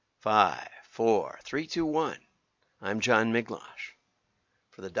5, 4, 3, 2, 1. I'm John Miglosh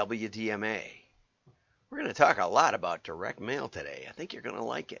for the WDMA. We're going to talk a lot about direct mail today. I think you're going to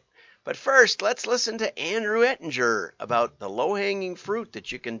like it. But first, let's listen to Andrew Ettinger about the low-hanging fruit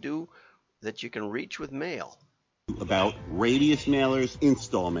that you can do, that you can reach with mail. About radius mailers,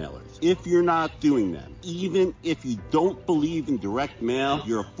 install mailers. If you're not doing them, even if you don't believe in direct mail,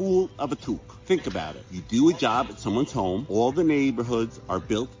 you're a fool of a toque. Think about it. You do a job at someone's home. All the neighborhoods are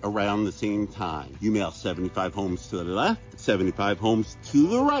built around the same time. You mail 75 homes to the left, 75 homes to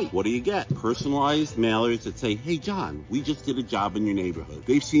the right. What do you get? Personalized mailers that say, hey, John, we just did a job in your neighborhood.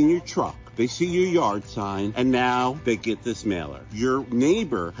 They've seen your truck. They see your yard sign, and now they get this mailer. Your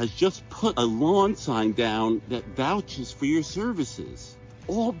neighbor has just put a lawn sign down that vouches for your services.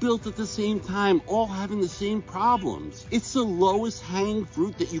 All built at the same time, all having the same problems. It's the lowest hanging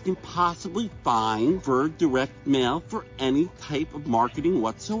fruit that you can possibly find for direct mail for any type of marketing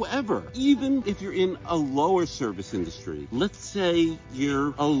whatsoever. Even if you're in a lower service industry, let's say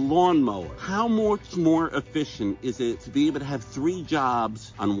you're a lawnmower. How much more efficient is it to be able to have 3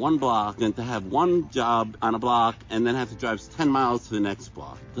 jobs on one block than to have 1 job on a block and then have to drive 10 miles to the next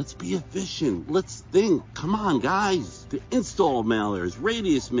block? Let's be efficient. Let's think. Come on, guys. The install mailers,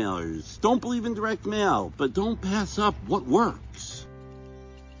 radius mailers. Don't believe in direct mail, but don't pass up what works.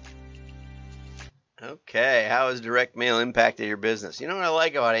 Okay, how has direct mail impacted your business? You know what I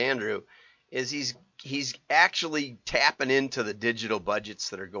like about Andrew is he's actually tapping into the digital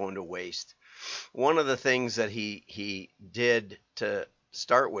budgets that are going to waste. One of the things that he did to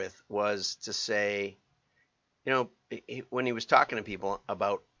start with was to say, when he was talking to people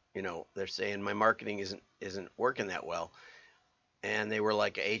about, they're saying my marketing isn't working that well, and they were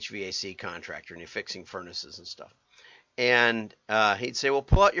like a HVAC contractor and you're fixing furnaces and stuff. And he'd say, well,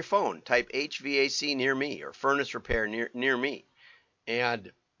 pull out your phone, type HVAC near me or furnace repair near me,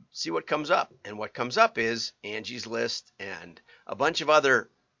 and see what comes up. And what comes up is Angie's List and a bunch of other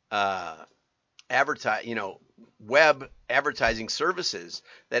web advertising services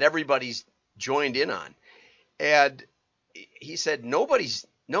that everybody's joined in on. And he said nobody's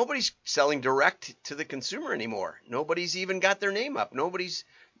selling direct to the consumer anymore. Nobody's even got their name up.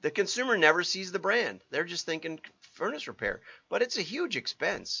 The consumer never sees the brand. They're just thinking furnace repair, but it's a huge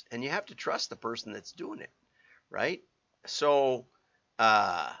expense and you have to trust the person that's doing it, right? So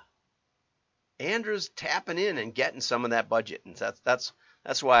Andrew's tapping in and getting some of that budget, and that's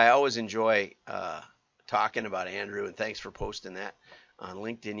why I always enjoy talking about Andrew, and thanks for posting that on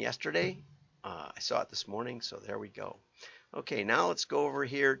LinkedIn yesterday. I saw it this morning, so there we go. Okay, now let's go over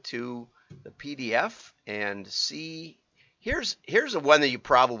here to the PDF and see. Here's a one that you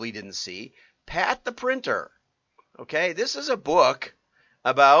probably didn't see. Pat the Printer. Okay, this is a book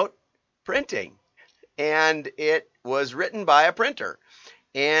about printing, and it was written by a printer.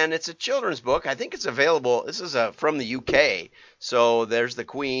 And it's a children's book. I think it's available. This is from the UK, so there's the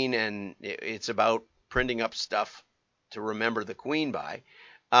Queen, and it's about printing up stuff to remember the Queen by.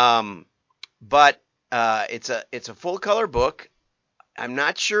 But it's a full color book. I'm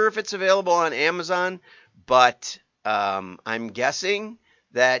not sure if it's available on Amazon, but I'm guessing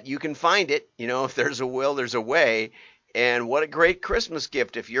that you can find it. If there's a will, there's a way. And what a great Christmas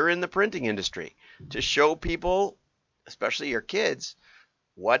gift if you're in the printing industry, to show people, especially your kids,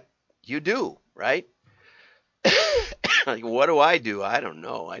 what you do, right? Like, what do? I don't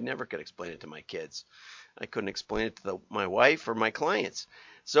know. I never could explain it to my kids. I couldn't explain it to my wife or my clients.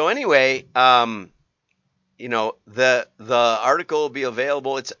 So anyway, the article will be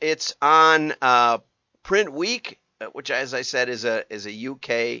available. It's on Print Week, which, as I said, is a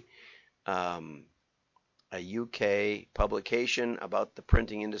UK publication about the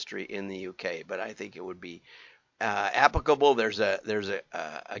printing industry in the UK. But I think it would be applicable. There's a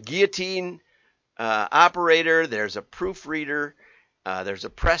guillotine operator. There's a proofreader. There's a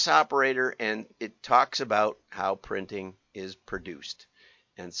press operator, and it talks about how printing is produced.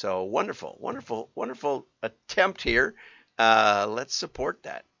 And so wonderful attempt here. Let's support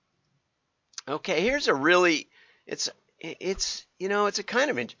that. Okay, here's a really, it's a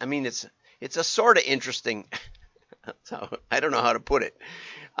kind of, it's a sort of interesting, so I don't know how to put it.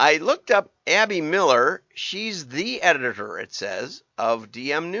 I looked up Abby Miller. She's the editor, it says, of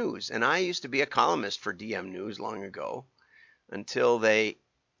DM News. And I used to be a columnist for DM News long ago, until they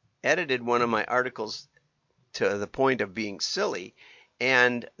edited one of my articles to the point of being silly.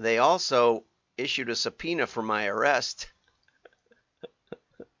 And they also issued a subpoena for my arrest.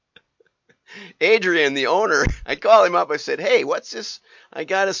 Adrian, the owner, I called him up. I said, hey, what's this? I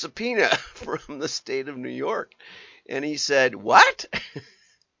got a subpoena from the state of New York. And he said, what?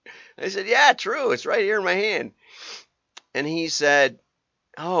 I said, yeah, true. It's right here in my hand. And he said,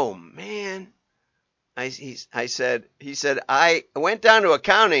 Oh man. He said, I went down to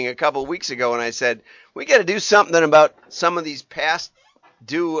accounting a couple of weeks ago and I said, we got to do something about some of these past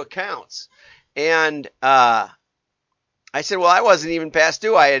due accounts. And I said, well, I wasn't even past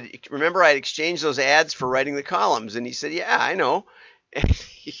due. I had exchanged those ads for writing the columns. And he said, yeah, I know.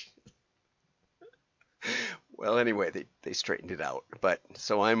 Well, anyway, they straightened it out. But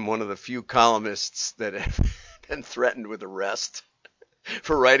so I'm one of the few columnists that have been threatened with arrest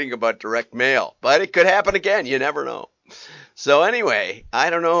for writing about direct mail. But it could happen again. You never know. So anyway, I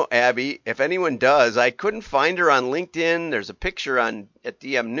don't know, Abby. If anyone does, I couldn't find her on LinkedIn. There's a picture on at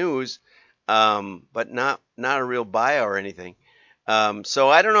DM News, but not a real bio or anything. So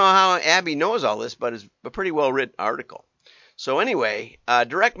I don't know how Abby knows all this, but it's a pretty well written article. So anyway,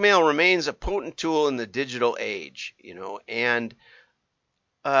 direct mail remains a potent tool in the digital age, and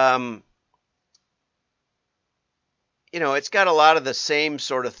um, it's got a lot of the same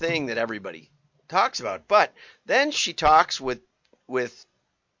sort of thing that everybody talks about. But then she talks with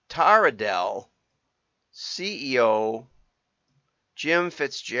Taradell CEO Jim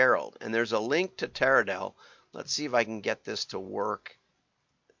Fitzgerald, and there's a link to Taradell. Let's see if I can get this to work.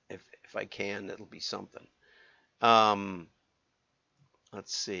 If I can, it'll be something. Um,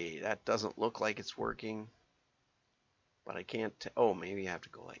 let's see. That doesn't look like it's working, but I can't. Oh, maybe I have to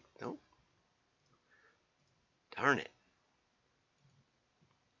go like no. Darn it.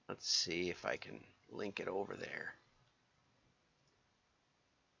 Let's see if I can link it over there.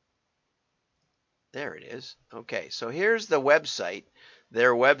 There it is. Okay, so here's the website,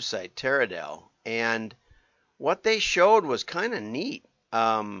 their website, Taradell, and what they showed was kind of neat.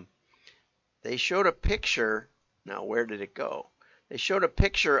 They showed a picture. Now, where did it go? They showed a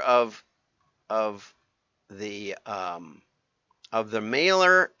picture of the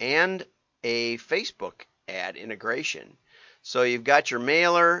mailer and a Facebook ad integration. So you've got your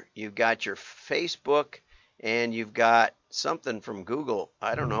mailer, you've got your Facebook, and you've got something from Google.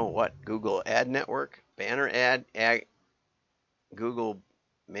 I don't know what, Google Ad Network, banner ad Google.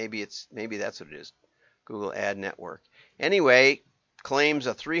 Maybe that's what it is. Google Ad Network. Anyway, claims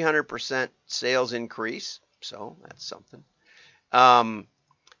a 300% sales increase, so that's something.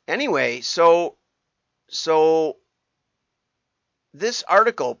 Anyway, so this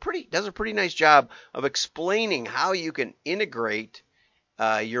article does a pretty nice job of explaining how you can integrate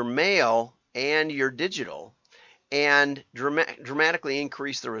your mail and your digital and dramatically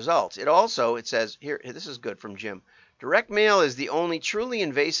increase the results. It says here, this is good from Jim. Direct mail is the only truly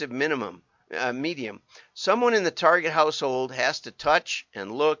invasive medium. Someone in the target household has to touch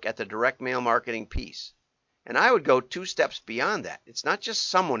and look at the direct mail marketing piece. And I would go 2 steps beyond that. It's not just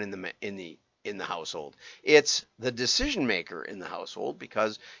someone in the household. It's the decision maker in the household,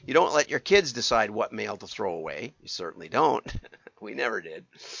 because you don't let your kids decide what mail to throw away. You certainly don't. We never did.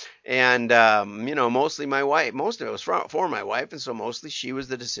 And mostly my wife. Most of it was for my wife, and so mostly she was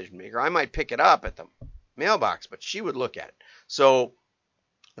the decision maker. I might pick it up at the mailbox, but she would look at it. So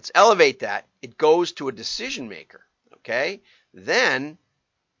let's elevate that. It goes to a decision maker. Okay? Then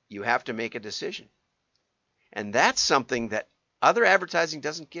you have to make a decision. And that's something that other advertising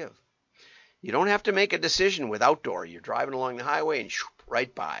doesn't give. You don't have to make a decision with outdoor. You're driving along the highway and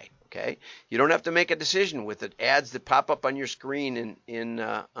right by. Okay. You don't have to make a decision with the ads that pop up on your screen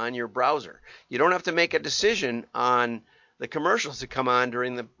on your browser. You don't have to make a decision on the commercials that come on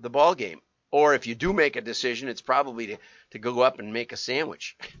during the ball game. Or if you do make a decision, it's probably to go up and make a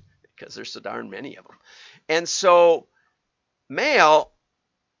sandwich because there's so darn many of them. And so mail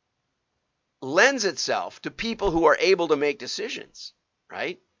lends itself to people who are able to make decisions,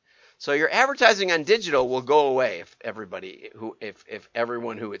 right? So your advertising on digital will go away if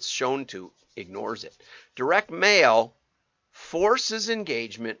everyone who it's shown to ignores it. Direct mail forces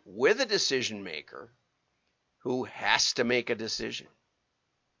engagement with a decision maker who has to make a decision.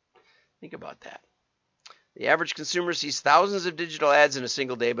 Think about that. The average consumer sees thousands of digital ads in a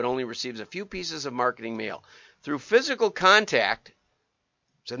single day, but only receives a few pieces of marketing mail. Through physical contact,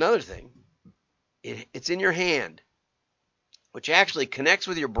 it's another thing. It's in your hand, which actually connects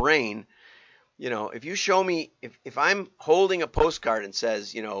with your brain. If you show me, if I'm holding a postcard and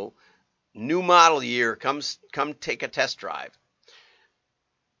says, new model year, come take a test drive,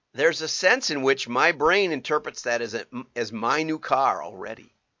 there's a sense in which my brain interprets that as my new car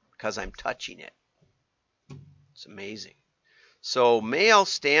already because I'm touching it. It's amazing. So mail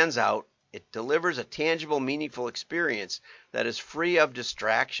stands out. It delivers a tangible, meaningful experience that is free of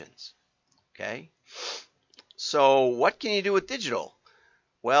distractions. Okay? So what can you do with digital?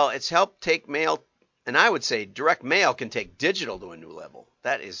 Well, it's helped take mail, and I would say direct mail can take digital to a new level.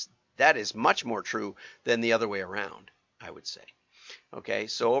 That is much more true than the other way around, I would say. Okay,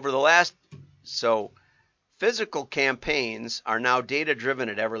 so physical campaigns are now data driven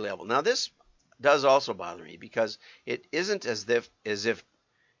at every level. Now this does also bother me because it isn't as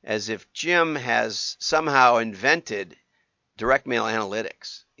if Jim has somehow invented direct mail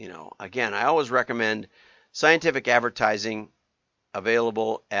analytics. Again, I always recommend Scientific Advertising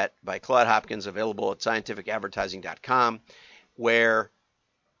by Claude Hopkins, available at scientificadvertising.com, where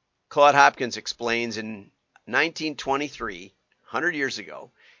Claude Hopkins explains in 1923, 100 years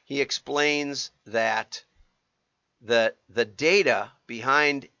ago, he explains that the data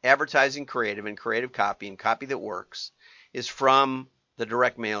behind advertising creative and creative copy and copy that works is from the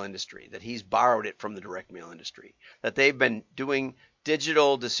direct mail industry, that he's borrowed it from the direct mail industry, that they've been doing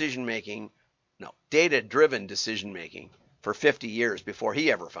digital decision making, no, data driven decision making for 50 years before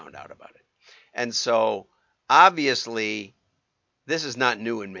he ever found out about it. And so obviously this is not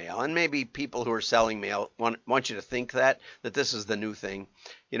new in mail, and maybe people who are selling mail want you to think that this is the new thing.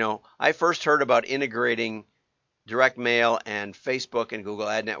 I first heard about integrating direct mail and Facebook and Google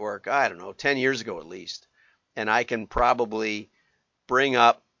Ad Network, I don't know, 10 years ago at least. And I can probably bring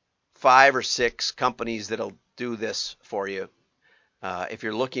up 5 or 6 companies that'll do this for you if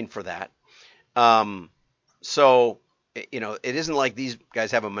you're looking for that. So, it isn't like these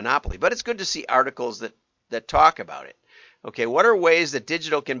guys have a monopoly, but it's good to see articles that talk about it. Okay, what are ways that direct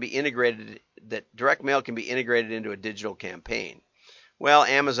mail can be integrated into a digital campaign? Well,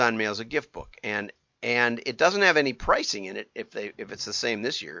 Amazon mails a gift book, and it doesn't have any pricing in it if it's the same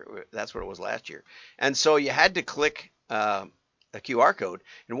this year. That's what it was last year. And so you had to click a QR code,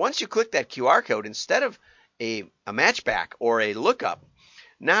 and once you click that QR code, instead of a matchback or a lookup,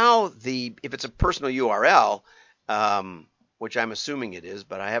 now if it's a personal URL, which I'm assuming it is,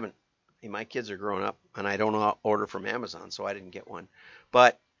 but I haven't. My kids are growing up, and I don't order from Amazon, so I didn't get one.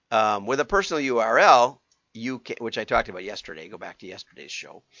 But with a personal URL, which I talked about yesterday. Go back to yesterday's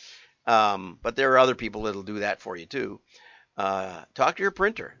show. But there are other people that'll do that for you too. Talk to your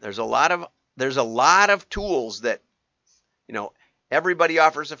printer. There's a lot of tools that everybody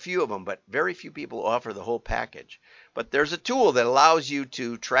offers a few of them, but very few people offer the whole package. But there's a tool that allows you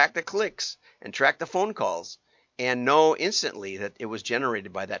to track the clicks and track the phone calls and know instantly that it was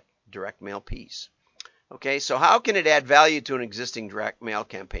generated by that direct mail piece. Okay, so how can it add value to an existing direct mail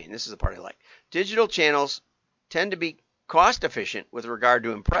campaign? This is the part I like. Digital channels tend to be cost efficient with regard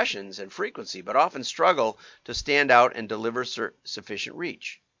to impressions and frequency, but often struggle to stand out and deliver sufficient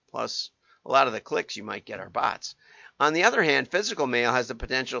reach. Plus, a lot of the clicks you might get are bots. On the other hand, physical mail has the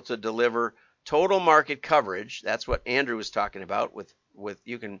potential to deliver total market coverage. That's what Andrew was talking about. With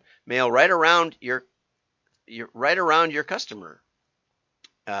you can mail right around your customer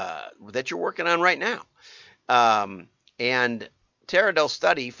that you're working on right now. And Teradell's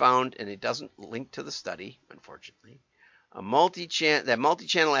study found, and it doesn't link to the study, unfortunately,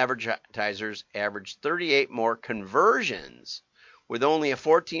 multi-channel advertisers averaged 38 more conversions with only a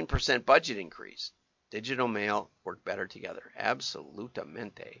 14% budget increase. Digital mail worked better together.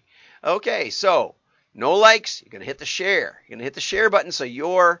 Absolutamente. Okay, so no likes. You're going to hit the share. You're going to hit the share button so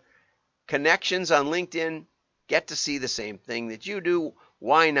your connections on LinkedIn get to see the same thing that you do.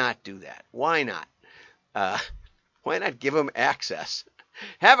 Why not do that? Why not? Why not give them access?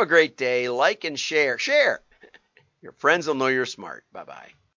 Have a great day. Like and share. Share. Your friends will know you're smart. Bye-bye.